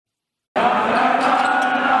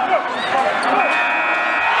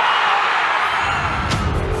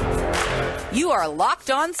are Locked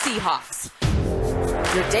On Seahawks,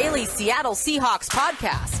 your daily Seattle Seahawks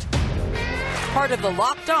podcast. Part of the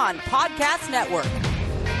Locked On Podcast Network,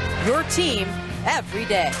 your team every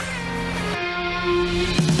day.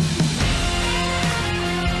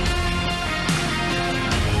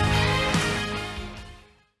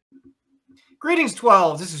 Greetings,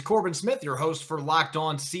 12. This is Corbin Smith, your host for Locked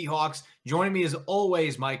On Seahawks. Joining me as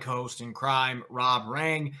always, my co-host in crime, Rob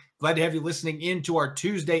Rang. Glad to have you listening in to our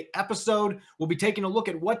Tuesday episode. We'll be taking a look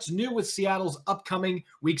at what's new with Seattle's upcoming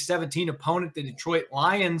Week 17 opponent, the Detroit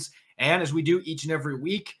Lions. And as we do each and every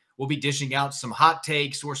week, we'll be dishing out some hot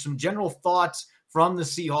takes or some general thoughts from the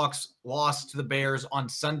Seahawks' loss to the Bears on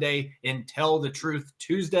Sunday in Tell the Truth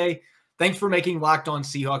Tuesday. Thanks for making Locked On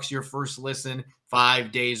Seahawks your first listen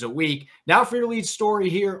 5 days a week. Now for your lead story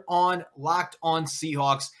here on Locked On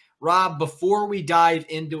Seahawks. Rob, before we dive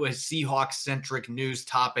into a Seahawks-centric news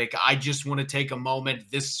topic, I just want to take a moment.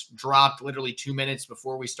 This dropped literally 2 minutes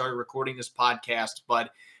before we started recording this podcast,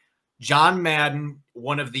 but John Madden,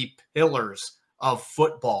 one of the pillars of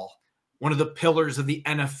football, one of the pillars of the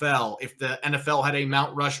NFL. If the NFL had a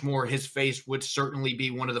Mount Rushmore, his face would certainly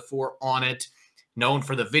be one of the four on it. Known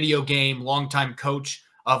for the video game, longtime coach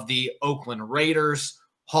of the Oakland Raiders,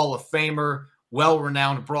 Hall of Famer,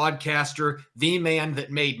 well-renowned broadcaster, the man that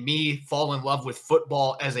made me fall in love with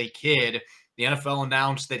football as a kid. The NFL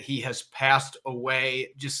announced that he has passed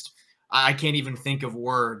away. Just, I can't even think of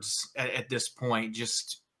words at this point.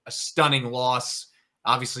 Just a stunning loss.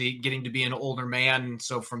 Obviously, getting to be an older man.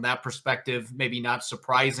 So from that perspective, maybe not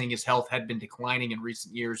surprising. His health had been declining in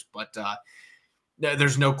recent years, but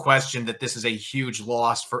there's no question that this is a huge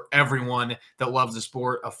loss for everyone that loves the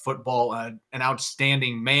sport of football. An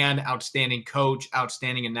outstanding man, outstanding coach,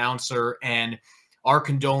 outstanding announcer, and our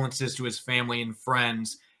condolences to his family and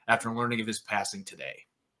friends after learning of his passing today.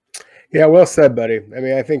 Yeah, well said, buddy. I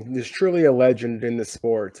mean, I think there's truly a legend in the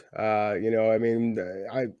sport. I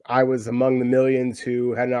was among the millions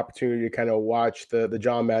who had an opportunity to kind of watch the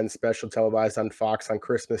John Madden special televised on Fox on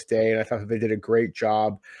Christmas Day, and I thought they did a great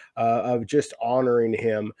job of just honoring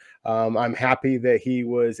him. I'm happy that he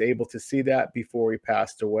was able to see that before he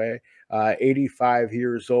passed away. 85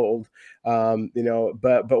 years old,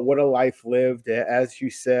 but what a life lived, as you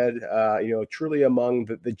said, truly among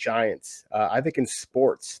the giants. I think in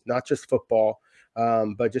sports, not just football,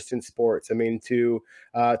 but just in sports. I mean, to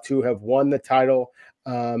have won the title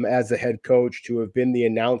as a head coach, to have been the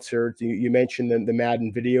announcer, you mentioned the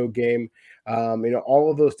Madden video game,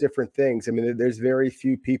 all of those different things. I mean, there's very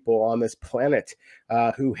few people on this planet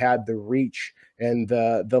who had the reach and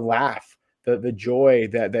the laugh, the joy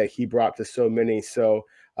that he brought to so many. So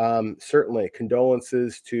certainly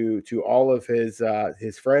condolences to all of his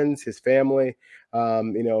friends, his family.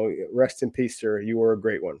 Rest in peace, sir. You were a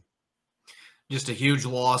great one. Just a huge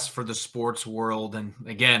loss for the sports world. And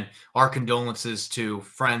again, our condolences to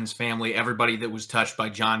friends, family, everybody that was touched by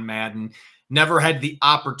John Madden. Never had the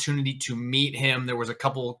opportunity to meet him. There was a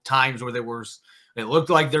couple times where it looked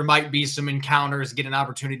like there might be some encounters, get an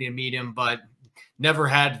opportunity to meet him, but never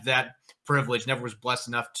had that privilege, never was blessed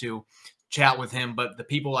enough to chat with him. But the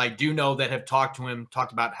people I do know that have talked to him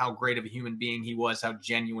talked about how great of a human being he was, how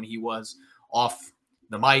genuine he was off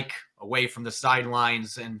the mic, away from the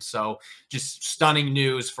sidelines. And so just stunning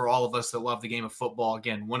news for all of us that love the game of football.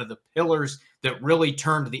 Again, one of the pillars that really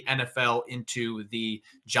turned the NFL into the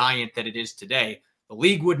giant that it is today. The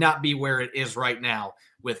league would not be where it is right now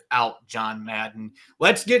without John Madden.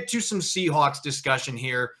 Let's get to some Seahawks discussion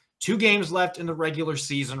here. 2 games left in the regular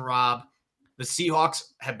season, Rob. The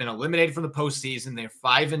Seahawks have been eliminated from the postseason. They're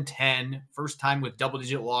 5-10, first time with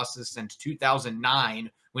double-digit losses since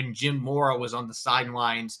 2009 when Jim Mora was on the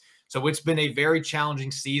sidelines. So it's been a very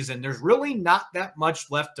challenging season. There's really not that much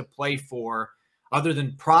left to play for other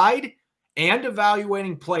than pride and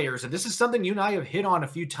evaluating players. And this is something you and I have hit on a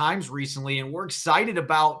few times recently, and we're excited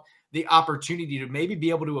about the opportunity to maybe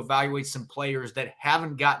be able to evaluate some players that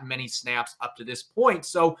haven't gotten many snaps up to this point.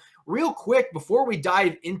 So real quick, before we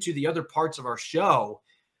dive into the other parts of our show,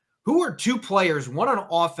 who are 2 players, one on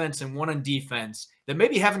offense and one on defense, that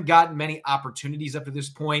maybe haven't gotten many opportunities up to this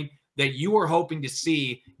point that you are hoping to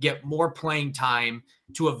see get more playing time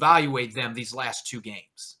to evaluate them these last 2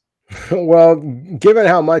 games? Well, given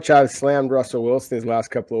how much I've slammed Russell Wilson these last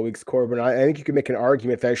couple of weeks, Corbin, I think you can make an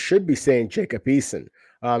argument that I should be saying Jacob Eason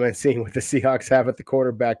and seeing what the Seahawks have at the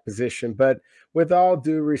quarterback position. But with all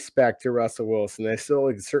due respect to Russell Wilson, I still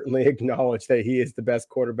certainly acknowledge that he is the best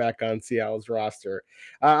quarterback on Seattle's roster.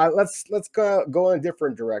 Let's go in a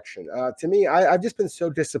different direction. To me, I've just been so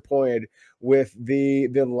disappointed with the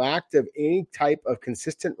lack of any type of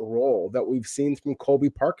consistent role that we've seen from Colby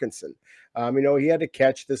Parkinson. He had to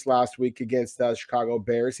catch this last week against the Chicago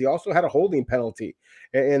Bears. He also had a holding penalty.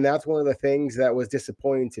 And that's one of the things that was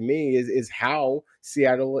disappointing to me is how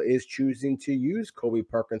Seattle is choosing to use Colby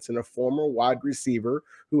Parkinson, a former wide receiver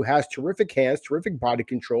who has terrific hands, terrific body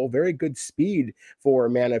control, very good speed for a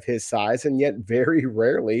man of his size, and yet very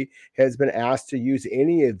rarely has been asked to use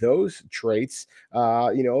any of those traits,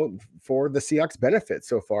 for the Seahawks benefit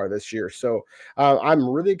so far this year. So I'm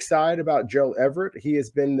really excited about Gerald Everett. He has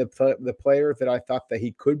been the player that I thought that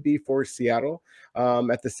he could be for Seattle.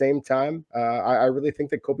 At the same time, I really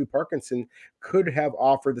think that Colby Parkinson could have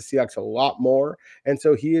offered the Seahawks a lot more. And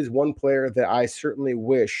so he is one player that I certainly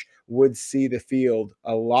wish would see the field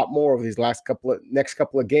a lot more over these next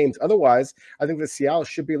couple of games. Otherwise, I think that Seattle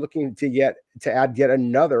should be looking to add yet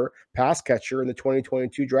another pass catcher in the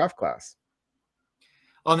 2022 draft class.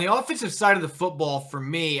 On the offensive side of the football, for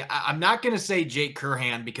me, I'm not going to say Jake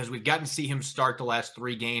Curhan because we've gotten to see him start the last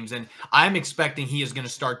 3 games, and I'm expecting he is going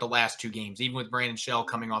to start the last 2 games, even with Brandon Shell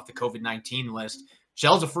coming off the COVID-19 list.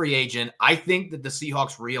 Shell's a free agent. I think that the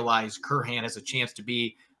Seahawks realize Curhan has a chance to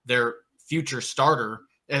be their future starter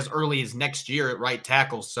as early as next year at right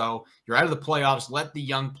tackle. So you're out of the playoffs. Let the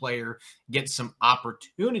young player get some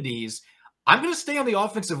opportunities. I'm going to stay on the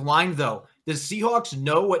offensive line, though. The Seahawks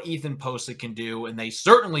know what Ethan Posick can do, and they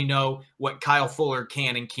certainly know what Kyle Fuller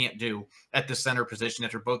can and can't do at the center position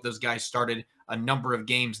after both those guys started a number of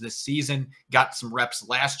games this season, got some reps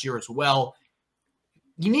last year as well.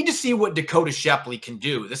 You need to see what Dakota Shepley can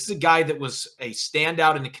do. This is a guy that was a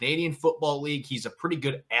standout in the Canadian Football League. He's a pretty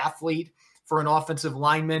good athlete for an offensive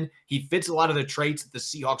lineman. He fits a lot of the traits that the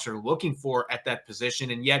Seahawks are looking for at that position,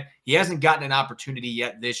 and yet he hasn't gotten an opportunity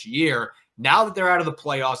yet this year. Now that they're out of the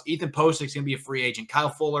playoffs, Ethan Posick's going to be a free agent. Kyle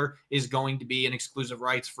Fuller is going to be an exclusive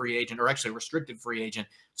rights free agent, or actually a restricted free agent,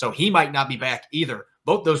 so he might not be back either.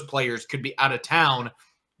 Both those players could be out of town.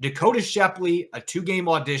 Dakota Shepley, a 2-game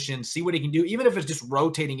audition, see what he can do, even if it's just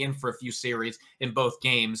rotating in for a few series in both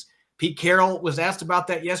games. Pete Carroll was asked about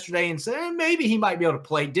that yesterday and said maybe he might be able to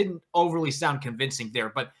play. Didn't overly sound convincing there,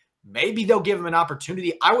 but maybe they'll give him an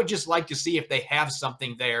opportunity. I would just like to see if they have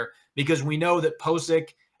something there, because we know that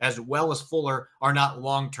Posick as well as Fuller are not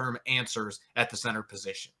long-term answers at the center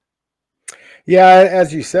position. Yeah,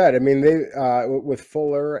 as you said, I mean, they with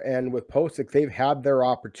Fuller and with Posick, they've had their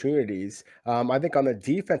opportunities. I think on the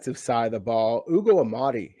defensive side of the ball, Ugo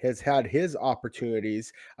Amadi has had his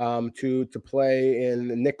opportunities to play in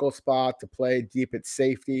the nickel spot, to play deep at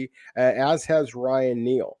safety, as has Ryan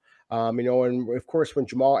Neal. And of course, when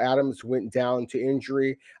Jamal Adams went down to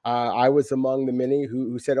injury, I was among the many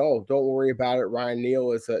who said, "Oh, don't worry about it. Ryan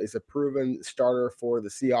Neal is a proven starter for the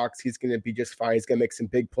Seahawks. He's going to be just fine. He's going to make some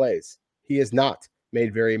big plays." He has not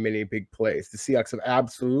made very many big plays. The Seahawks have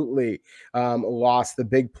absolutely lost the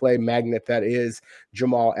big play magnet that is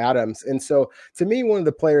Jamal Adams. And so to me, one of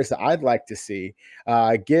the players that I'd like to see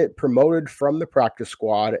get promoted from the practice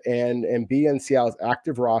squad and be in Seattle's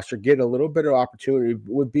active roster, get a little bit of opportunity,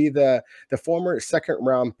 would be the former 2nd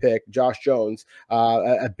round pick, Josh Jones,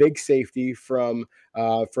 a big safety from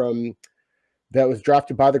that was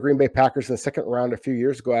drafted by the Green Bay Packers in the 2nd round a few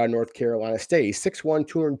years ago out of North Carolina State. He's 6'1",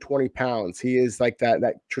 220 pounds. He is like that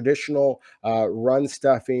traditional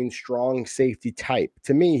run-stuffing, strong safety type.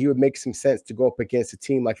 To me, he would make some sense to go up against a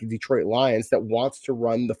team like the Detroit Lions that wants to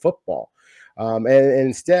run the football. And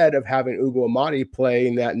instead of having Ugo Amadi play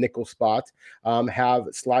in that nickel spot, have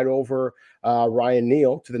slide over Ryan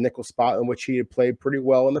Neal to the nickel spot in which he had played pretty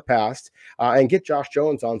well in the past, and get Josh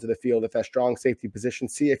Jones onto the field at that strong safety position,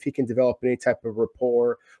 see if he can develop any type of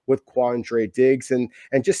rapport with Quandre Diggs, and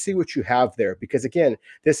just see what you have there. Because again,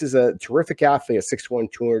 this is a terrific athlete at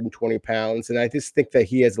 6'1", 220 pounds, and I just think that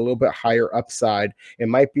he has a little bit higher upside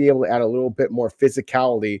and might be able to add a little bit more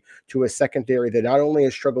physicality to a secondary that not only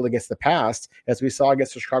has struggled against the past, as we saw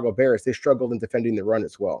against the Chicago Bears, they struggled in defending the run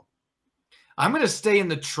as well. I'm going to stay in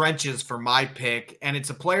the trenches for my pick, and it's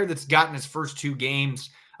a player that's gotten his first 2 games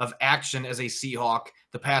of action as a Seahawk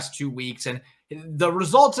the past 2 weeks, and the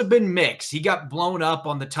results have been mixed. He got blown up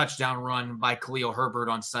on the touchdown run by Khalil Herbert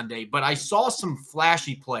on Sunday, but I saw some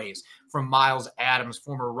flashy plays from Myles Adams,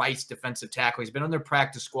 former Rice defensive tackle. He's been on their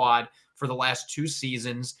practice squad for the last 2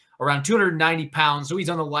 seasons, around 290 pounds, so he's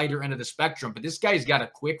on the lighter end of the spectrum, but this guy's got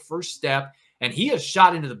a quick first step, and he has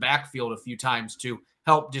shot into the backfield a few times to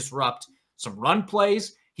help disrupt some run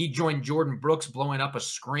plays. He joined Jordan Brooks blowing up a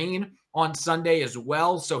screen on Sunday as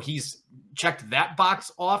well. So he's checked that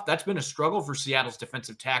box off. That's been a struggle for Seattle's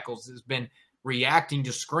defensive tackles, has been reacting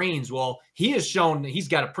to screens. Well, he has shown that he's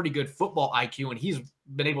got a pretty good football IQ, and he's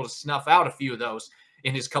been able to snuff out a few of those.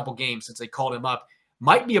 in his couple games since they called him up.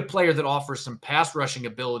 Might be a player that offers some pass rushing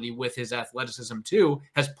ability with his athleticism too,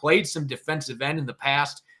 has played some defensive end in the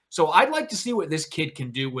past. So I'd like to see what this kid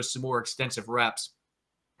can do with some more extensive reps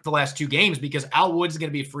the last 2 games, because Al Woods is going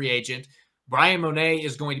to be a free agent. Brian Monet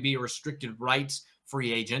is going to be a restricted rights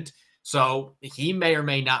free agent. So he may or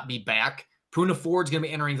may not be back. Poona Ford's going to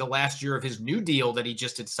be entering the last year of his new deal that he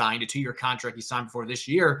just had signed, a 2-year contract he signed before this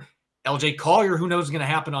year. LJ Collier, who knows what's going to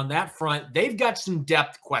happen on that front. They've got some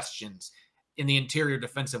depth questions in the interior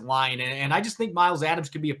defensive line. And I just think Myles Adams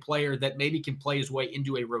could be a player that maybe can play his way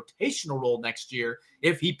into a rotational role next year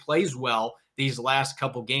if he plays well these last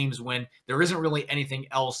couple games when there isn't really anything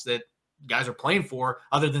else that guys are playing for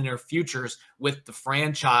other than their futures with the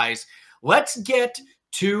franchise. Let's get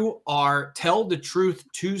to our Tell the Truth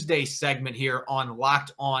Tuesday segment here on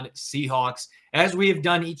Locked On Seahawks. As we have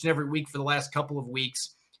done each and every week for the last couple of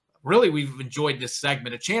weeks, really, we've enjoyed this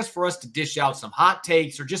segment, a chance for us to dish out some hot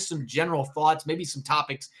takes or just some general thoughts, maybe some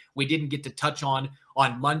topics we didn't get to touch on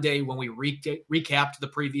Monday when we recapped the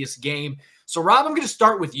previous game. So, Rob, I'm going to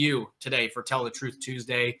start with you today for Tell the Truth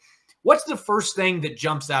Tuesday. What's the first thing that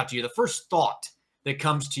jumps out to you, the first thought that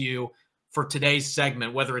comes to you for today's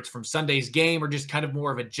segment, whether it's from Sunday's game or just kind of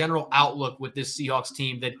more of a general outlook with this Seahawks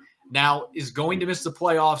team that now is going to miss the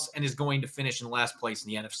playoffs and is going to finish in last place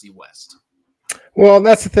in the NFC West? Well,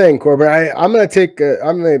 that's the thing, Corbin. I'm going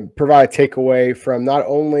to provide a takeaway from not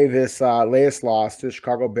only this latest loss to the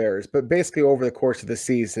Chicago Bears, but basically over the course of the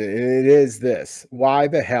season. And it is this: why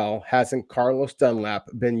the hell hasn't Carlos Dunlap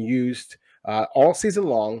been used all season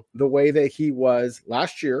long the way that he was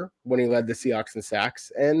last year when he led the Seahawks in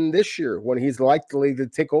sacks, and this year when he's likely to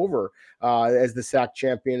take over as the sack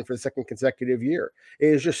champion for the second consecutive year? It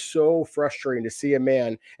is just so frustrating to see a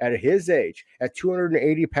man at his age, at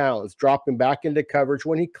 280 pounds, dropping back into coverage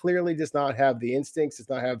when he clearly does not have the instincts, does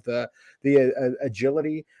not have the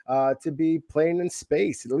agility to be playing in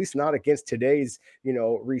space, at least not against today's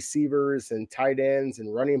receivers and tight ends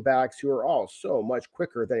and running backs who are all so much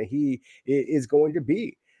quicker than he is going to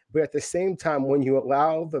be. But at the same time, when you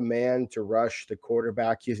allow the man to rush the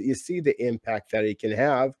quarterback, you see the impact that he can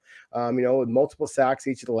have, with multiple sacks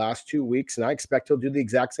each of the last 2 weeks. And I expect he'll do the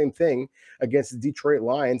exact same thing against the Detroit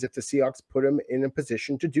Lions if the Seahawks put him in a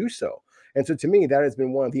position to do so. And so to me, that has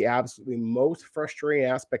been one of the absolutely most frustrating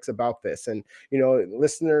aspects about this. And,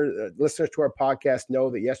 listeners to our podcast know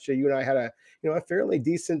that yesterday you and I had a fairly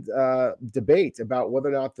decent debate about whether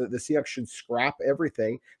or not the Seahawks should scrap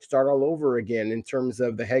everything, start all over again in terms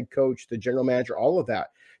of the head coach, the general manager, all of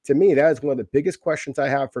that. To me, that is one of the biggest questions I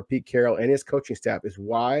have for Pete Carroll and his coaching staff is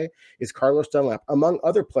why is Carlos Dunlap, among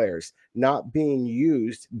other players, not being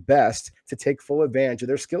used best to take full advantage of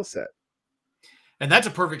their skill set? And that's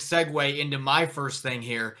a perfect segue into my first thing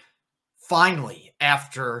here. Finally,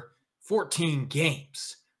 after 14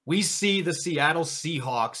 games, we see the Seattle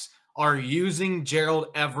Seahawks are using Gerald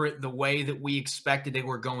Everett the way that we expected they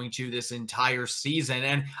were going to this entire season.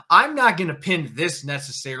 And I'm not going to pin this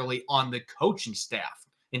necessarily on the coaching staff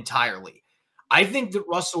entirely. I think that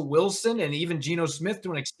Russell Wilson and even Geno Smith,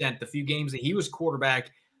 to an extent, the few games that he was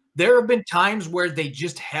quarterback, there have been times where they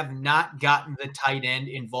just have not gotten the tight end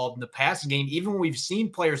involved in the passing game. Even when we've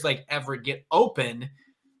seen players like Everett get open,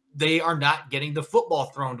 they are not getting the football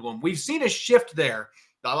thrown to them. We've seen a shift there,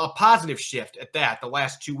 a positive shift at that, the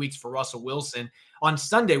last 2 weeks for Russell Wilson. On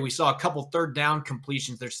Sunday, we saw a couple third down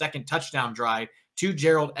completions, their second touchdown drive to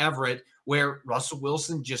Gerald Everett, where Russell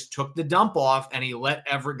Wilson just took the dump off and he let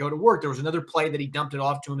Everett go to work. There was another play that he dumped it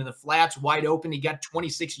off to him in the flats, wide open. He got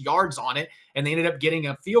 26 yards on it, and they ended up getting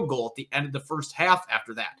a field goal at the end of the first half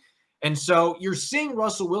after that. And so you're seeing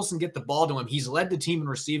Russell Wilson get the ball to him. He's led the team in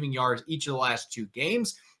receiving yards each of the last 2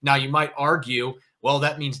 games. Now, you might argue, well,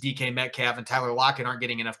 that means DK Metcalf and Tyler Lockett aren't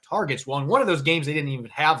getting enough targets. Well, in one of those games, they didn't even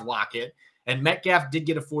have Lockett, and Metcalf did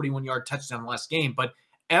get a 41-yard touchdown last game, but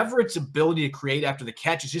Everett's ability to create after the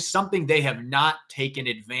catch is just something they have not taken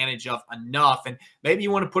advantage of enough. And maybe you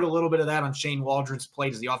want to put a little bit of that on Shane Waldron's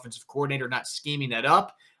plate as the offensive coordinator, not scheming that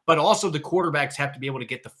up. But also the quarterbacks have to be able to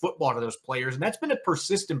get the football to those players. And that's been a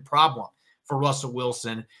persistent problem for Russell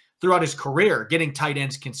Wilson throughout his career, getting tight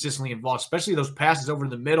ends consistently involved, especially those passes over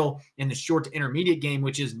the middle in the short to intermediate game,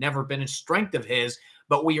 which has never been a strength of his.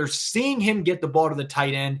 But we are seeing him get the ball to the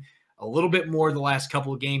tight end a little bit more the last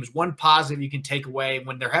couple of games. One positive you can take away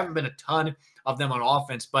when there haven't been a ton of them on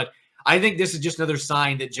offense, but I think this is just another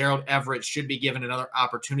sign that Gerald Everett should be given another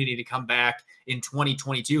opportunity to come back in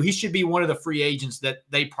 2022. He should be one of the free agents that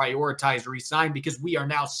they prioritize re-sign because we are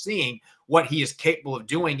now seeing what he is capable of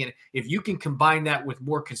doing. And if you can combine that with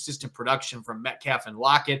more consistent production from Metcalf and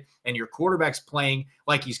Lockett, and your quarterback's playing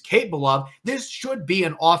like he's capable of, this should be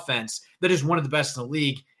an offense that is one of the best in the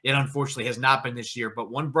league. It unfortunately has not been this year, but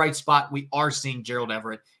one bright spot, we are seeing Gerald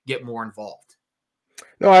Everett get more involved.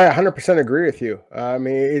 No, I 100% agree with you. I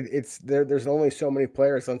mean, it's there. There's only so many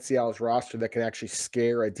players on Seattle's roster that can actually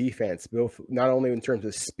scare a defense, both not only in terms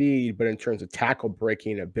of speed, but in terms of tackle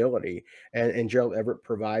breaking ability. And Gerald Everett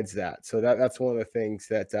provides that. So that's one of the things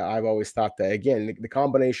that I've always thought that, again, the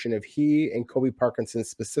combination of he and Kobe Parkinson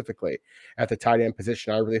specifically at the tight end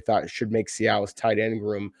position, I really thought should make Seattle's tight end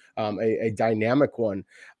room a dynamic one.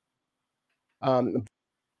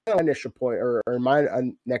 Initial point or my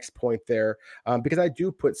next point there, because I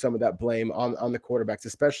do put some of that blame on the quarterbacks,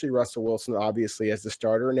 especially Russell Wilson, obviously as the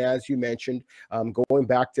starter. And as you mentioned, going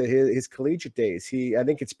back to his collegiate days, I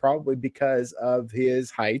think it's probably because of his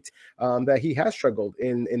height that he has struggled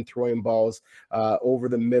in throwing balls over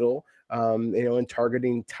the middle. And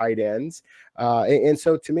targeting tight ends. And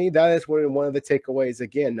so to me, that is one of the takeaways,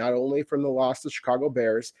 again, not only from the loss to Chicago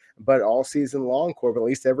Bears, but all season long, Corbin, at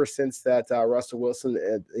least ever since that Russell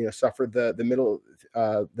Wilson, suffered the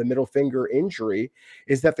middle finger injury,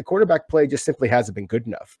 is that the quarterback play just simply hasn't been good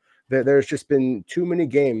enough. There's just been too many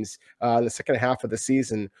games in the second half of the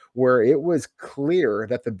season where it was clear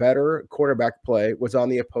that the better quarterback play was on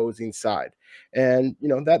the opposing side. And,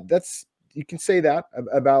 that's, you can say that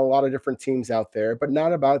about a lot of different teams out there, but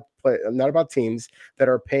not about teams that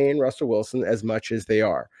are paying Russell Wilson as much as they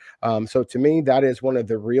are. So to me, that is one of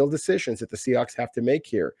the real decisions that the Seahawks have to make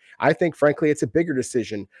here. I think, frankly, it's a bigger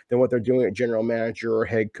decision than what they're doing at general manager or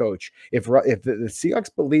head coach. If the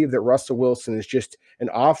Seahawks believe that Russell Wilson is just an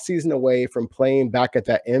offseason away from playing back at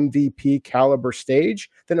that MVP caliber stage,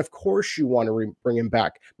 then of course you want to bring him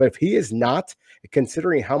back. But if he is not,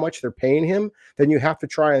 considering how much they're paying him, then you have to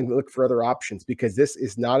try and look for other options, because this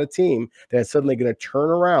is not a team that's suddenly going to turn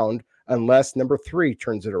around unless number 3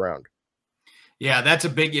 turns it around. Yeah, that's a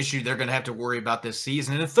big issue they're going to have to worry about this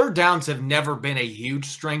season. And the third downs have never been a huge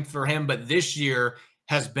strength for him, but this year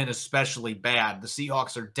has been especially bad. The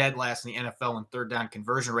Seahawks are dead last in the NFL in third down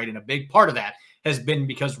conversion rate, and a big part of that has been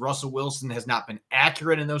because Russell Wilson has not been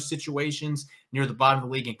accurate in those situations, near the bottom of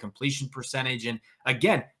the league in completion percentage. And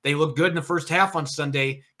again, they looked good in the first half on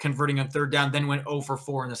Sunday, converting on third down, then went 0 for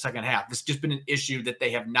 4 in the second half. This has just been an issue that they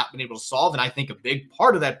have not been able to solve. And I think a big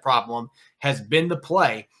part of that problem has been the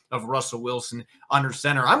play of Russell Wilson under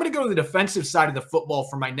center. I'm going to go to the defensive side of the football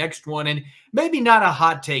for my next one. And maybe not a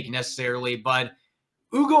hot take necessarily, but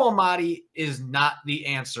Ugo Amadi is not the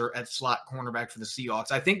answer at slot cornerback for the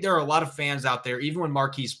Seahawks. I think there are a lot of fans out there, even when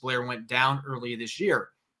Marquise Blair went down earlier this year,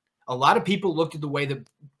 a lot of people looked at the way that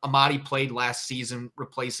Amadi played last season,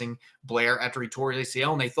 replacing Blair after he tore his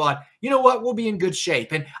ACL, and they thought, you know what, we'll be in good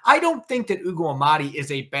shape. And I don't think that Ugo Amadi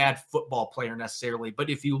is a bad football player necessarily, but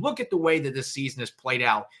if you look at the way that this season has played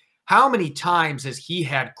out, how many times has he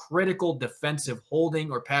had critical defensive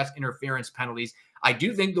holding or pass interference penalties? I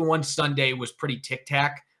do think the one Sunday was pretty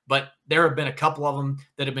tic-tac, but there have been a couple of them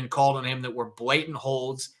that have been called on him that were blatant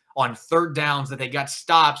holds on third downs that they got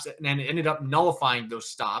stops and ended up nullifying those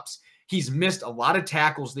stops. He's missed a lot of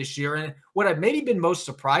tackles this year. And what I've maybe been most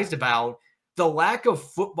surprised about, the lack of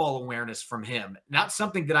football awareness from him. Not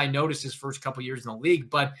something that I noticed his first couple years in the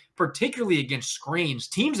league, but particularly against screens.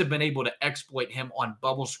 Teams have been able to exploit him on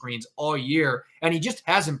bubble screens all year, and he just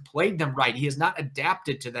hasn't played them right. He has not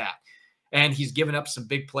adapted to that. And he's given up some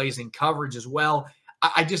big plays in coverage as well.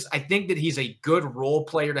 I think that he's a good role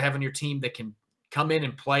player to have on your team that can come in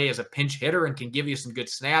and play as a pinch hitter and can give you some good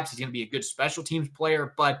snaps. He's going to be a good special teams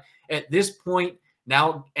player. But at this point,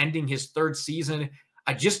 now ending his third season,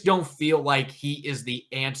 I just don't feel like he is the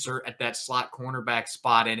answer at that slot cornerback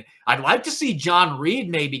spot. And I'd like to see John Reed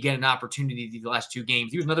maybe get an opportunity the last 2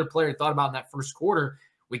 games. He was another player I thought about in that first quarter.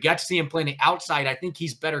 We got to see him playing the outside. I think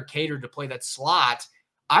he's better catered to play that slot.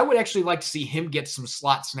 I would actually like to see him get some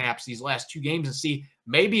slot snaps these last 2 games and see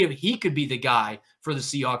maybe if he could be the guy for the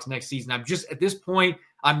Seahawks next season. I'm just, at this point,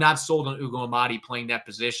 I'm not sold on Ugo Amadi playing that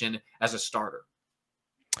position as a starter.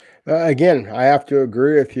 Again, I have to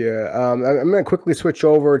agree with you. I'm going to quickly switch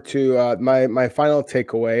over to my final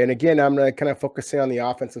takeaway. And again, I'm going to kind of focusing on the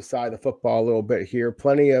offensive side of the football a little bit here.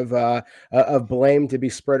 Plenty of blame to be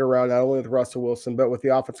spread around, not only with Russell Wilson, but with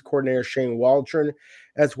the offensive coordinator, Shane Waldron.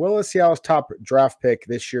 as well as Seattle's top draft pick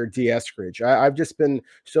this year, D. Eskridge. I've just been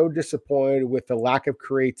so disappointed with the lack of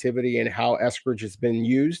creativity and how Eskridge has been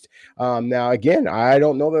used. Now, again, I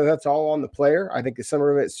don't know that that's all on the player. I think some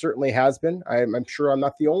of it certainly has been. I'm sure I'm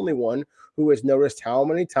not the only one who has noticed how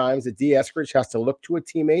many times that D. Eskridge has to look to a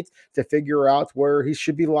teammate to figure out where he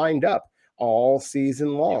should be lined up all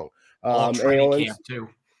season long. All training camp, too.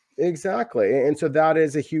 Exactly. And so that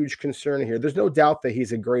is a huge concern here. There's no doubt that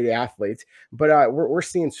he's a great athlete, but we're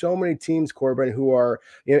seeing so many teams, Corbin, who are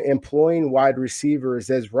employing wide receivers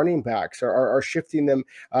as running backs, are shifting them,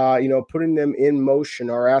 putting them in motion,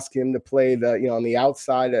 or asking them to play on the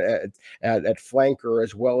outside at flanker,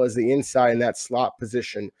 as well as the inside in that slot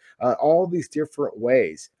position, all these different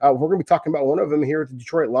ways. We're going to be talking about one of them here at the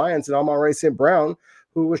Detroit Lions, and Amon-Ra St. Brown,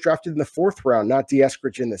 who was drafted in the 4th round, not D.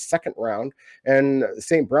 Eskridge in the 2nd round. And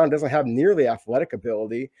St. Brown doesn't have nearly athletic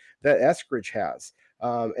ability that Eskridge has.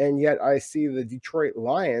 And yet I see the Detroit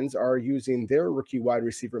Lions are using their rookie wide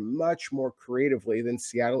receiver much more creatively than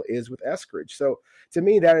Seattle is with Eskridge. So to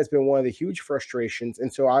me, that has been one of the huge frustrations.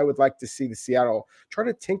 And so I would like to see the Seattle try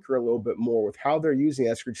to tinker a little bit more with how they're using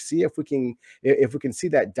Eskridge, see if we can see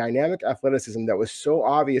that dynamic athleticism that was so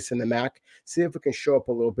obvious in the MAC, see if it can show up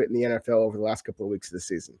a little bit in the NFL over the last couple of weeks of the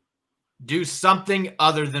season. Do something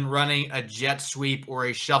other than running a jet sweep or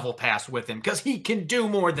a shovel pass with him, because he can do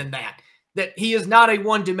more than that. That he is not a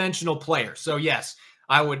one-dimensional player. So, yes,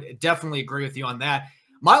 I would definitely agree with you on that.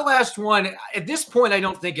 My last one, at this point, I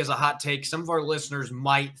don't think is a hot take. Some of our listeners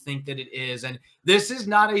might think that it is, and this is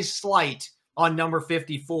not a slight on number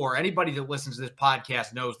 54. Anybody that listens to this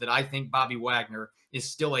podcast knows that I think Bobby Wagner is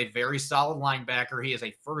still a very solid linebacker. He is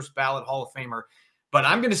a first-ballot Hall of Famer. But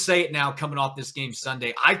I'm going to say it now coming off this game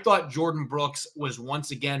Sunday. I thought Jordan Brooks was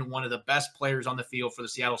once again one of the best players on the field for the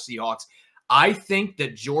Seattle Seahawks. I think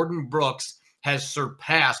that Jordan Brooks has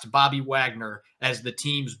surpassed Bobby Wagner as the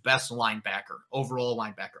team's best linebacker, overall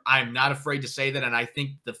linebacker. I'm not afraid to say that, and I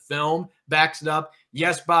think the film backs it up.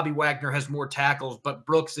 Yes, Bobby Wagner has more tackles, but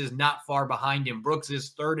Brooks is not far behind him. Brooks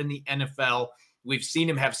is 3rd in the NFL. We've seen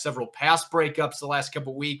him have several pass breakups the last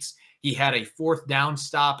couple of weeks. He had a 4th down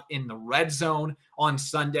stop in the red zone on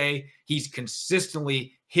Sunday. He's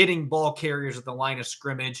consistently hitting ball carriers at the line of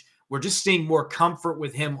scrimmage. We're just seeing more comfort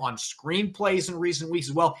with him on screen plays in recent weeks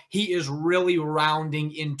as well. He is really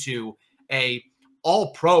rounding into a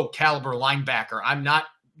all-pro caliber linebacker. I'm not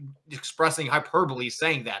expressing hyperbole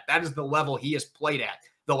saying that. That is the level he has played at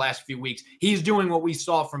the last few weeks. He's doing what we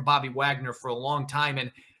saw from Bobby Wagner for a long time, and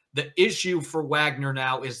the issue for Wagner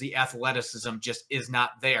now is the athleticism just is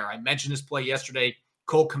not there. I mentioned this play yesterday.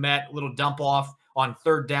 Cole Kmet, little dump off on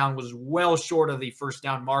 3rd down, was well short of the 1st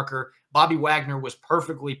down marker. Bobby Wagner was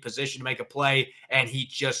perfectly positioned to make a play, and he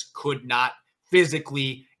just could not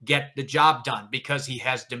physically get the job done because he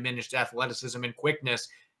has diminished athleticism and quickness.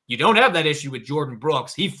 You don't have that issue with Jordan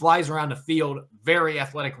Brooks. He flies around the field, very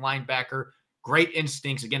athletic linebacker, great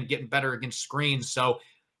instincts, again, getting better against screens. So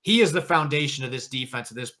he is the foundation of this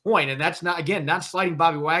defense at this point. And that's not, again, not slighting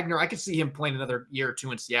Bobby Wagner. I could see him playing another year or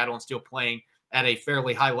two in Seattle and still playing at a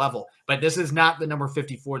fairly high level. But this is not the number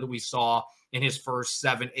 54 that we saw in his first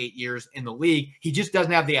 7-8 years in the league. He just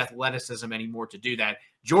doesn't have the athleticism anymore to do that.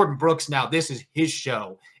 Jordan Brooks, now this is his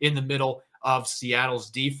show in the middle of Seattle's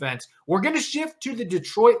defense. We're going to shift to the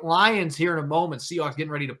Detroit Lions here in a moment. Seahawks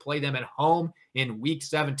getting ready to play them at home in Week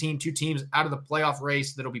 17. 2 teams out of the playoff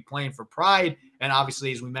race that'll be playing for pride. And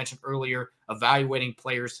obviously, as we mentioned earlier, evaluating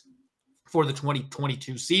players for the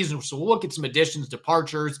 2022 season. So we'll look at some additions,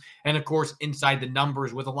 departures, and of course, inside the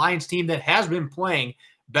numbers with a Lions team that has been playing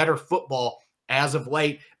better football as of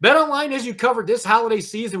late. BetOnline has you covered this holiday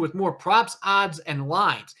season with more props, odds, and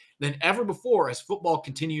lines than ever before as football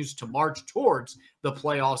continues to march towards the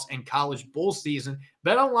playoffs and college bowl season.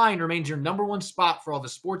 BetOnline remains your number one spot for all the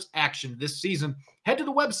sports action this season. Head to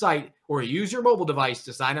the website or use your mobile device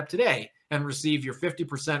to sign up today and receive your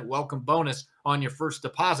 50% welcome bonus on your first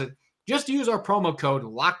deposit. Just use our promo code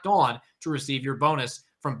LOCKEDON to receive your bonus.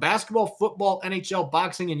 From basketball, football, NHL,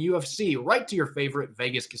 boxing, and UFC, right to your favorite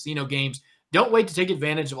Vegas casino games. Don't wait to take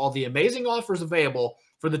advantage of all the amazing offers available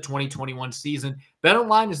for the 2021 season.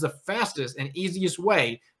 BetOnline is the fastest and easiest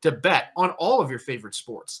way to bet on all of your favorite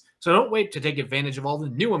sports. So don't wait to take advantage of all the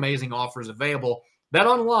new amazing offers available.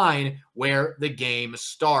 BetOnline, where the game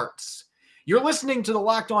starts. You're listening to the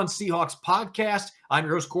Locked On Seahawks podcast. I'm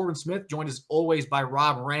your host, Corbin Smith, joined as always by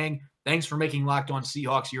Rob Rang. Thanks for making Locked On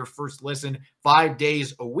Seahawks your first listen 5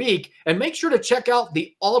 days a week. And make sure to check out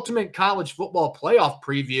the Ultimate College Football Playoff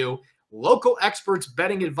Preview, local experts,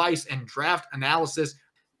 betting advice, and draft analysis.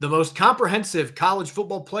 The most comprehensive college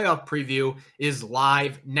football playoff preview is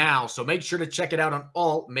live now. So make sure to check it out on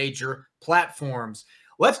all major platforms.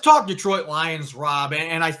 Let's talk Detroit Lions, Rob.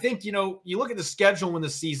 And I think, you look at the schedule when the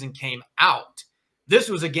season came out. This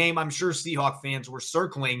was a game I'm sure Seahawk fans were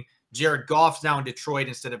circling. Jared Goff's now in Detroit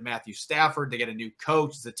instead of Matthew Stafford. They get a new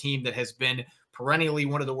coach. It's a team that has been perennially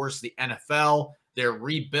one of the worst in the NFL. They're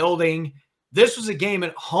rebuilding. This was a game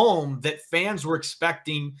at home that fans were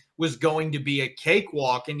expecting was going to be a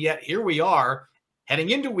cakewalk. And yet here we are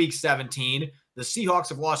heading into week 17. The Seahawks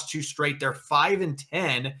have lost 2 straight. They're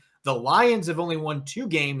 5-10. The Lions have only won 2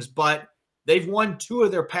 games, but they've won 2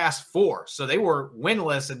 of their past 4. So they were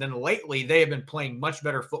winless. And then lately they have been playing much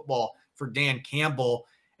better football for Dan Campbell.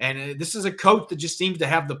 And this is a coach that just seems to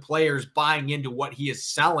have the players buying into what he is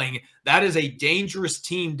selling. That is a dangerous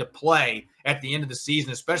team to play at the end of the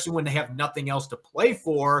season, especially when they have nothing else to play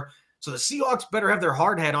for. So the Seahawks better have their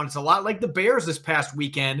hard hat on. It's a lot like the Bears this past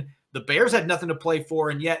weekend. The Bears had nothing to play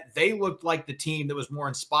for, and yet they looked like the team that was more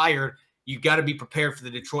inspired. You've got to be prepared for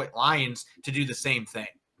the Detroit Lions to do the same thing.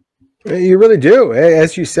 You really do.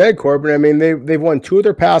 As you said, Corbin, I mean, they've won 2 of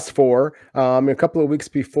their past 4. A couple of weeks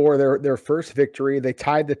before their first victory, they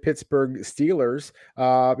tied the Pittsburgh Steelers.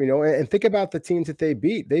 And think about the teams that they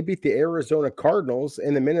beat. They beat the Arizona Cardinals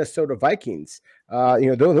and the Minnesota Vikings.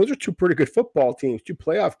 Those are 2 pretty good football teams, 2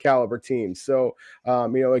 playoff caliber teams. So,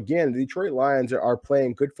 again, the Detroit Lions are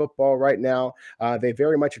playing good football right now. They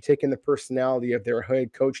very much have taken the personality of their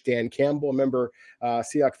head coach, Dan Campbell. Remember,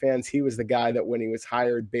 Seahawks fans, he was the guy that when he was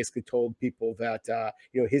hired basically told people that,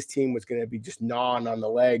 his team was going to be just gnawing on the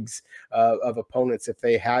legs of opponents if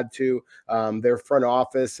they had to. Their front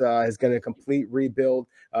office is going to complete rebuild.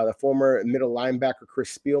 The former middle linebacker,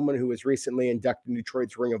 Chris Spielman, who was recently inducted in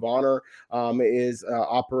Detroit's Ring of Honor, is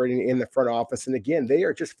operating in the front office. And again, they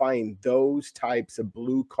are just finding those types of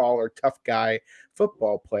blue collar, tough guy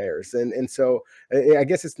football players. And so I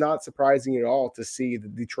guess it's not surprising at all to see the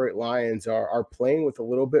Detroit Lions are playing with a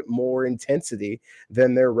little bit more intensity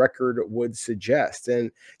than their record would suggest.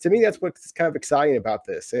 And to me, that's what's kind of exciting about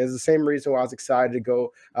this. And it's the same reason why I was excited to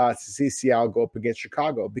go to see Seattle go up against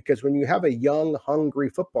Chicago, because when you have a young, hungry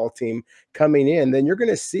football team coming in, then you're going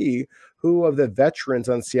to see who of the veterans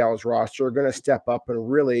on Seattle's roster are going to step up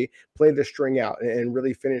and really play the string out and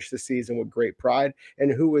really finish the season with great pride,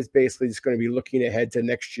 and who is basically just going to be looking ahead to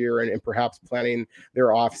next year and perhaps planning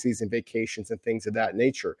their off-season vacations and things of that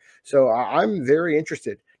nature. So I'm very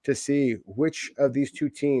interested to see which of these 2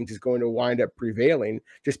 teams is going to wind up prevailing,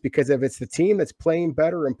 just because if it's the team that's playing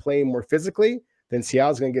better and playing more physically, then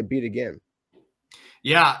Seattle's going to get beat again.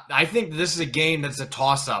 Yeah, I think this is a game that's a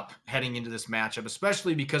toss-up heading into this matchup,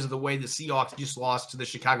 especially because of the way the Seahawks just lost to the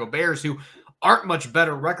Chicago Bears, who aren't much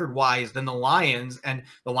better record-wise than the Lions. And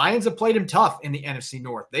the Lions have played them tough in the NFC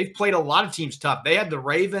North. They've played a lot of teams tough. They had the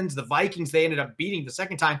Ravens, the Vikings, they ended up beating the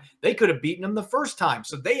second time. They could have beaten them the first time.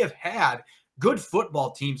 So they have had good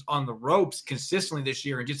football teams on the ropes consistently this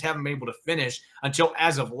year and just haven't been able to finish until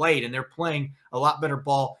as of late. And they're playing a lot better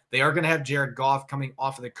ball. They are going to have Jared Goff coming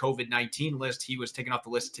off of the COVID-19 list. He was taken off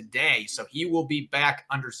the list today. So he will be back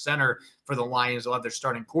under center for the Lions. They'll have their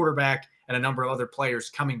starting quarterback and a number of other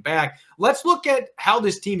players coming back. Let's look at how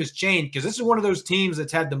this team has changed, because this is one of those teams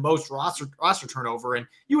that's had the most roster turnover. And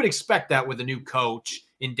you would expect that with a new coach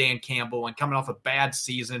in Dan Campbell and coming off a bad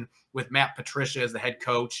season with Matt Patricia as the head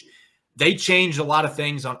coach. They changed a lot of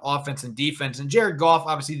things on offense and defense. And Jared Goff,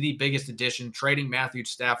 obviously the biggest addition, trading Matthew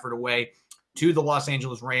Stafford away to the Los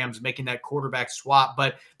Angeles Rams, making that quarterback swap.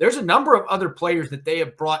 But there's a number of other players that they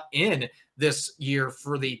have brought in this year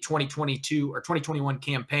for the 2022 or 2021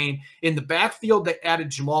 campaign. In the backfield, they added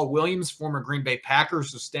Jamal Williams, former Green Bay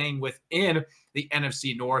Packers, so staying within the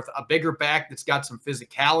NFC North, a bigger back that's got some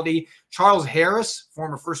physicality. Charles Harris,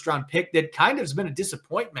 former first-round pick that kind of has been a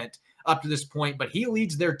disappointment up to this point, but he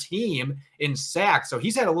leads their team in sacks. So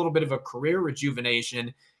he's had a little bit of a career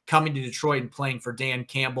rejuvenation coming to Detroit and playing for Dan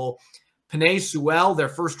Campbell. Penei Sewell, their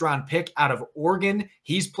first-round pick out of Oregon.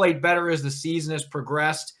 He's played better as the season has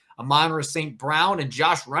progressed. Amon-Ra St. Brown and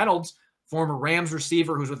Josh Reynolds, former Rams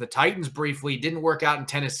receiver who's with the Titans briefly, didn't work out in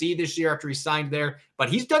Tennessee this year after he signed there, but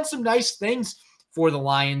he's done some nice things for the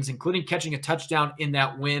Lions, including catching a touchdown in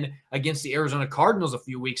that win against the Arizona Cardinals a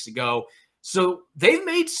few weeks ago. So they've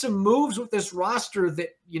made some moves with this roster that,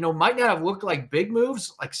 might not have looked like big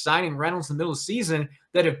moves, like signing Reynolds in the middle of the season,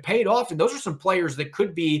 that have paid off. And those are some players that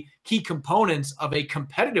could be key components of a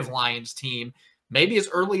competitive Lions team, maybe as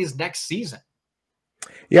early as next season.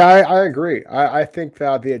 Yeah, I agree. I think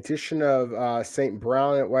that the addition of St.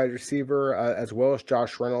 Brown at wide receiver, as well as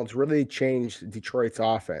Josh Reynolds, really changed Detroit's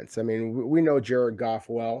offense. I mean, we know Jared Goff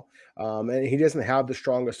well, and he doesn't have the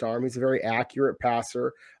strongest arm. He's a very accurate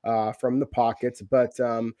passer from the pockets. But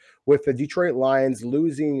with the Detroit Lions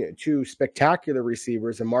losing two spectacular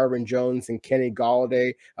receivers, and Marvin Jones and Kenny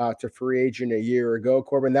Galladay to free agent a year ago,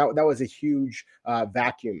 Corbin, that was a huge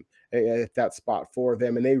vacuum at that spot for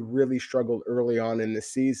them, and they really struggled early on in the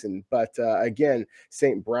season. But again,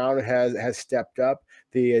 St. Brown has stepped up.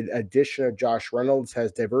 The addition of Josh Reynolds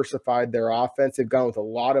has diversified their offense. They've gone with a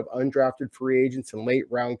lot of undrafted free agents and late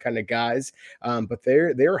round kind of guys, but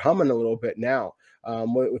they're humming a little bit now.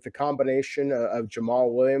 With the combination of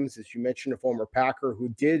Jamal Williams, as you mentioned, a former Packer who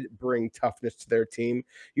did bring toughness to their team.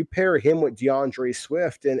 You pair him with DeAndre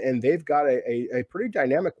Swift, and they've got a pretty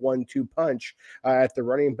dynamic 1-2 punch at the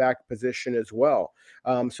running back position as well.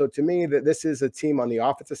 So to me, that this is a team on the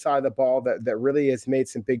offensive side of the ball that really has made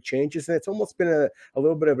some big changes, and it's almost been a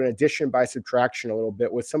little bit of an addition by subtraction a little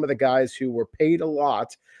bit with some of the guys who were paid a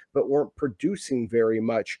lot but weren't producing very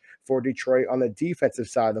much for Detroit on the defensive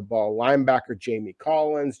side of the ball. Linebacker Jamie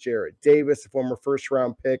Collins, Jarrett Davis, the former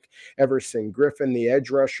first-round pick, Everson Griffin, the edge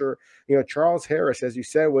rusher. You know, Charles Harris, as you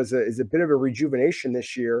said, is a bit of a rejuvenation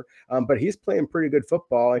this year, but he's playing pretty good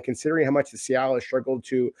football. And considering how much the Seattle has struggled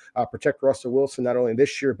to protect Russell Wilson, not only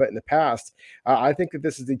this year but in the past, I think that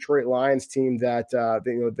this is the Detroit Lions team that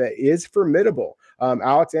that is formidable.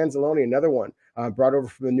 Alex Anzalone, another one. Brought over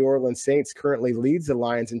from the New Orleans Saints, currently leads the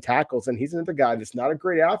Lions in tackles, and he's another guy that's not a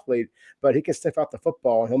great athlete, but he can sniff out the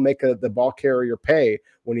football, and he'll make the ball carrier pay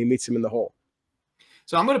when he meets him in the hole.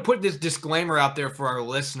 So I'm going to put this disclaimer out there for our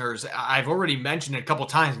listeners. I've already mentioned it a couple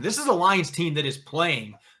times. This is a Lions team that is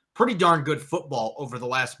playing pretty darn good football over the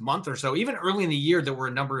last month or so. Even early in the year, there were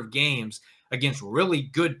a number of games against really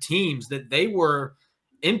good teams that they were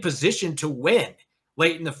in position to win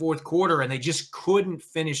late in the fourth quarter, and they just couldn't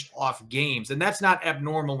finish off games. And that's not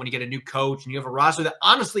abnormal when you get a new coach and you have a roster that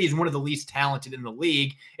honestly is one of the least talented in the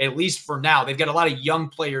league, at least for now. They've got a lot of young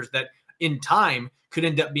players that in time could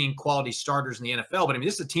end up being quality starters in the NFL. But I mean,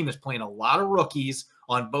 this is a team that's playing a lot of rookies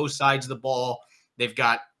on both sides of the ball. They've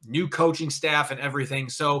got new coaching staff and everything.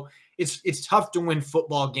 So it's tough to win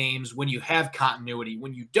football games when you have continuity.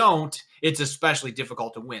 When you don't, it's especially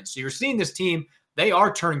difficult to win. So you're seeing this team, they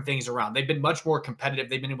are turning things around. They've been much more competitive.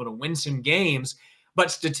 They've been able to win some games.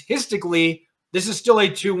 But statistically, this is still a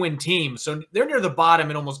 2-win team. So they're near the bottom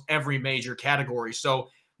in almost every major category. So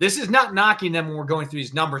this is not knocking them when we're going through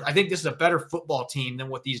these numbers. I think this is a better football team than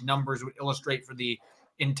what these numbers would illustrate for the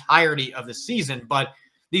entirety of the season. But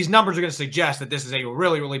these numbers are going to suggest that this is a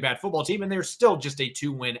really, really bad football team, and they're still just a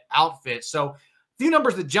 2-win outfit. So a few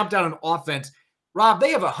numbers that jumped out on offense. Rob,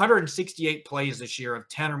 they have 168 plays this year of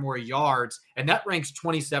 10 or more yards, and that ranks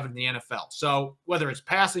 27th in the NFL. So whether it's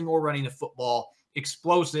passing or running the football,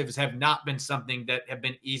 explosives have not been something that have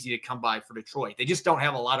been easy to come by for Detroit. They just don't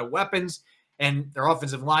have a lot of weapons, and their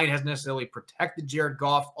offensive line hasn't necessarily protected Jared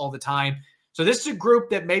Goff all the time. So this is a group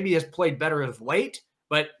that maybe has played better of late,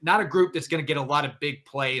 but not a group that's going to get a lot of big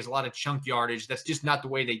plays, a lot of chunk yardage. That's just not the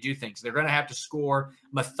way they do things. They're going to have to score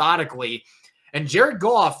methodically. And Jared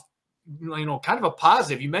Goff, kind of a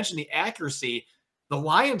positive. You mentioned the accuracy. The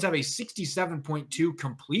Lions have a 67.2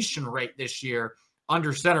 completion rate this year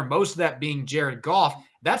under center, most of that being Jared Goff.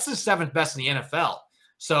 That's the 7th best in the NFL.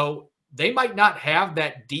 So they might not have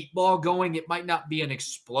that deep ball going. It might not be an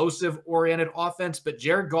explosive-oriented offense, but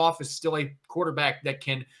Jared Goff is still a quarterback that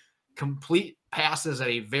can complete passes at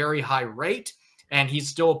a very high rate, and he's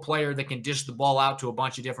still a player that can dish the ball out to a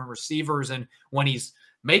bunch of different receivers, and when he's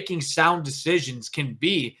making sound decisions, can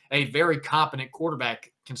be a very competent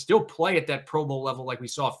quarterback, can still play at that Pro Bowl level like we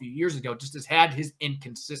saw a few years ago, just has had his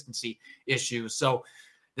inconsistency issues. So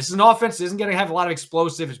this is an offense that isn't going to have a lot of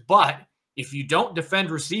explosives, but if you don't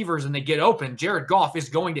defend receivers and they get open, Jared Goff is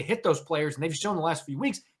going to hit those players, and they've shown the last few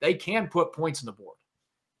weeks they can put points on the board.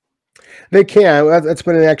 They can. That's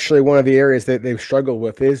been actually one of the areas that they've struggled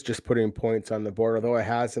with is just putting points on the board, although it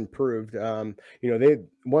has improved.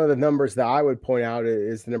 One of the numbers that I would point out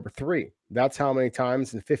is the number 3. That's how many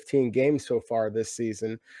times in 15 games so far this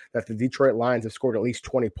season that the Detroit Lions have scored at least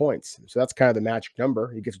 20 points. So that's kind of the magic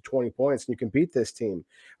number. You get to 20 points and you can beat this team.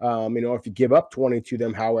 If you give up 20 to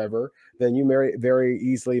them, however, then you very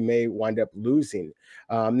easily may wind up losing.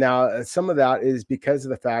 Now, some of that is because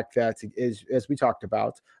of the fact that, as we talked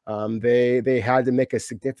about, they had to make a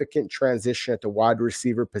significant transition at the wide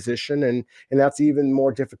receiver position, and that's even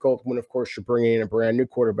more difficult when, of course, you're bringing in a brand new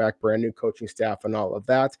quarterback, brand new coaching staff, and all of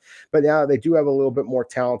that. But now they do have a little bit more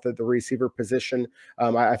talent at the receiver position.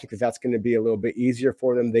 I think that's going to be a little bit easier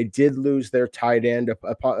for them. They did lose their tight end,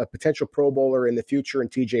 a potential Pro Bowler in the future,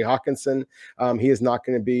 and TJ Hawkinson. He is not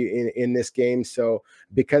going to be in this game. So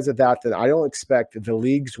because of that, then I don't expect the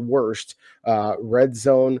league's worst red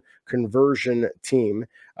zone conversion team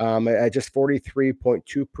at just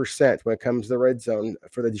 43.2% when it comes to the red zone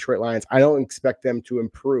for the Detroit Lions. I don't expect them to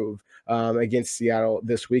improve against Seattle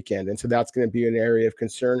this weekend. And so that's going to be an area of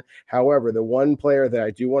concern. However, the one player that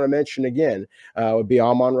I do want to mention again would be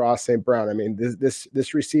Amon-Ra St. Brown. I mean,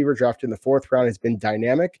 this receiver drafted in the 4th round has been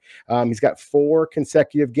dynamic. He's got 4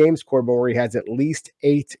 consecutive games, Corbin, where he has at least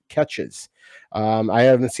 8 catches. I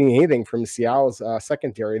haven't seen anything from Seattle's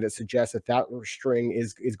secondary that suggests that string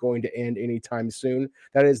is going to end anytime soon.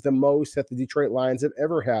 That is the most that the Detroit Lions have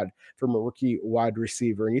ever had from a rookie wide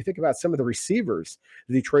receiver. And you think about some of the receivers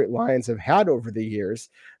the Detroit Lions have had over the years,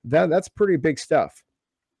 that's pretty big stuff.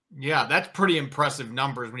 Yeah, that's pretty impressive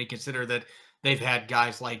numbers when you consider that they've had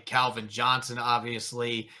guys like Calvin Johnson,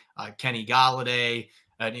 obviously, Kenny Golladay.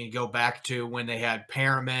 And you go back to when they had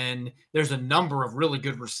Perriman. There's a number of really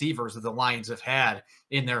good receivers that the Lions have had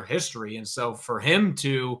in their history. And so for him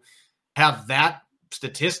to have that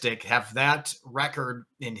statistic, have that record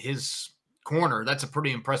in his corner, that's a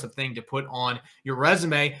pretty impressive thing to put on your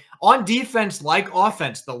resume. On defense, like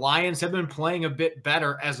offense, the Lions have been playing a bit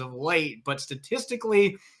better as of late, but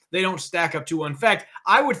statistically, they don't stack up too well. In fact,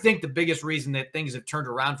 I would think the biggest reason that things have turned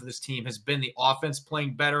around for this team has been the offense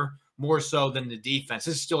playing better, more so than the defense.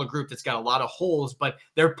 This is still a group that's got a lot of holes, but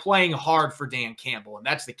they're playing hard for Dan Campbell, and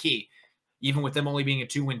that's the key. Even with them only being a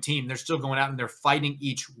 2-win team, they're still going out and they're fighting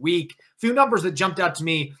each week. A few numbers that jumped out to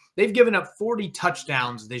me. They've given up 40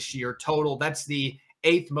 touchdowns this year total. That's the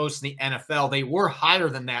 8th most in the NFL. They were higher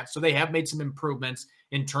than that, so they have made some improvements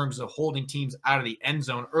in terms of holding teams out of the end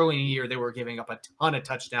zone. Early in the year, they were giving up a ton of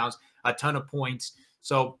touchdowns, a ton of points.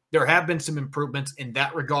 So there have been some improvements in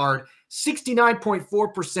that regard.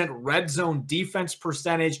 69.4% red zone defense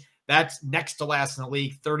percentage. That's next to last in the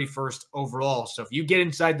league, 31st overall. So if you get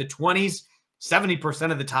inside the 20s,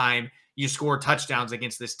 70% of the time you score touchdowns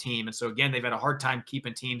against this team. And so again, they've had a hard time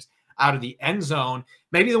keeping teams out of the end zone.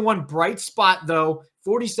 Maybe the one bright spot, though,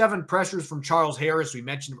 47 pressures from Charles Harris. We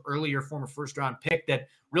mentioned him earlier, former first-round pick that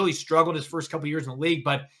really struggled his first couple of years in the league,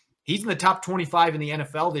 but he's in the top 25 in the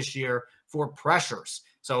NFL this year for pressures.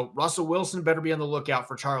 So Russell Wilson better be on the lookout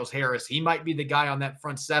for Charles Harris. He might be the guy on that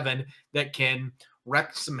front 7 that can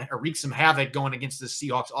wreak some havoc going against the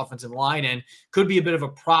Seahawks offensive line and could be a bit of a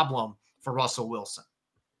problem for Russell Wilson.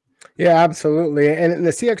 Yeah, absolutely. And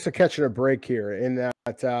the Seahawks are catching a break here in that,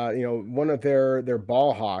 one of their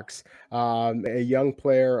ball hawks, a young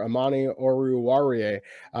player, Amani Oruwariye,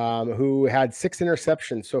 who had 6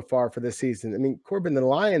 interceptions so far for this season. I mean, Corbin, the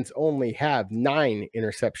Lions only have 9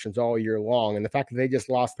 interceptions all year long. And the fact that they just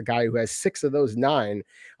lost the guy who has 6 of those 9,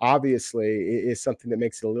 obviously, is something that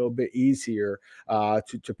makes it a little bit easier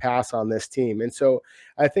to pass on this team. And so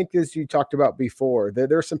I think, as you talked about before,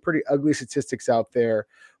 there are some pretty ugly statistics out there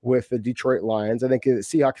with the Detroit Lions. I think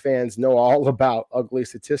Seahawks fans know all about ugly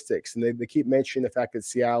statistics, and they keep mentioning the fact that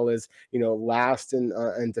Seattle is, last in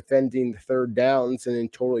defending 3rd downs and in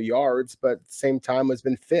total yards, but at the same time has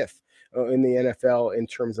been 5th in the NFL in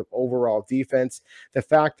terms of overall defense. The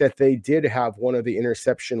fact that they did have one of the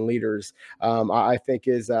interception leaders, I think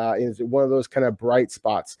is one of those kind of bright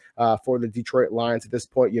spots for the Detroit Lions at this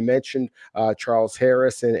point. You mentioned Charles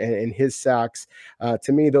Harris and his sacks.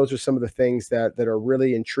 To me, those are some of the things that are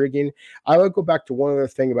really intriguing. I would go back to one other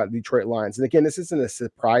thing about the Detroit Lions. And again, this isn't a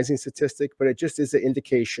surprising statistic, but it just is an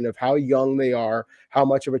indication of how young they are, how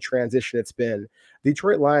much of a transition it's been. The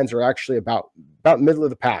Detroit Lions are actually about middle of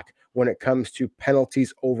the pack when it comes to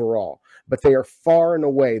penalties overall, but they are far and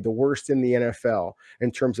away the worst in the NFL in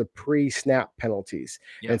terms of pre-snap penalties.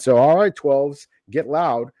 Yeah. And so, all right, 12s, get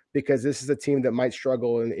loud, because this is a team that might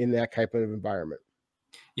struggle in that type of environment.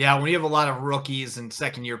 Yeah, when you have a lot of rookies and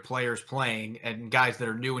second-year players playing and guys that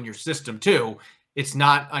are new in your system too, it's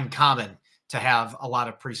not uncommon to have a lot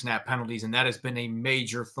of pre-snap penalties, and that has been a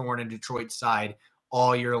major thorn in Detroit's side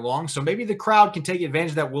all year long. So maybe the crowd can take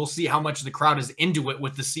advantage of that. We'll see how much the crowd is into it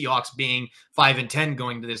with the Seahawks being 5-10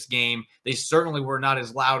 going to this game. They certainly were not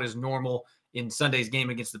as loud as normal in Sunday's game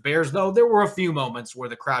against the Bears, though there were a few moments where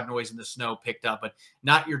the crowd noise in the snow picked up, but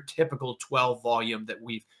not your typical 12 volume that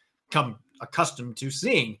we've come accustomed to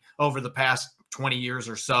seeing over the past 20 years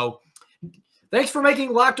or so. Thanks for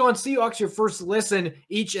making Locked On Seahawks your first listen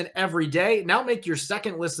each and every day. Now make your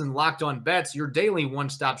second listen Locked On Bets, your daily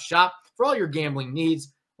one-stop shop for all your gambling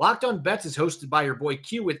needs. Locked On Bets is hosted by your boy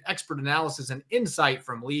Q with expert analysis and insight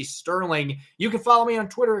from Lee Sterling. You can follow me on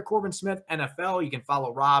Twitter at Corbin Smith NFL. You can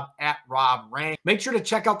follow Rob at Rob Rang. Make sure to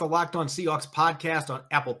check out the Locked On Seahawks podcast on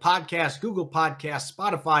Apple Podcasts, Google Podcasts,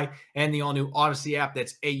 Spotify, and the all-new Odyssey app.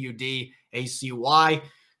 That's AUDACY.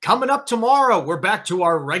 Coming up tomorrow, we're back to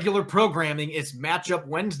our regular programming. It's Matchup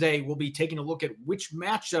Wednesday. We'll be taking a look at which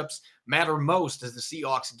matchups matter most as the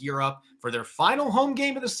Seahawks gear up for their final home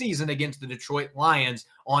game of the season against the Detroit Lions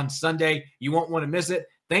on Sunday. You won't want to miss it.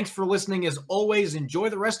 Thanks for listening. As always, enjoy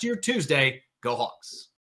the rest of your Tuesday. Go Hawks.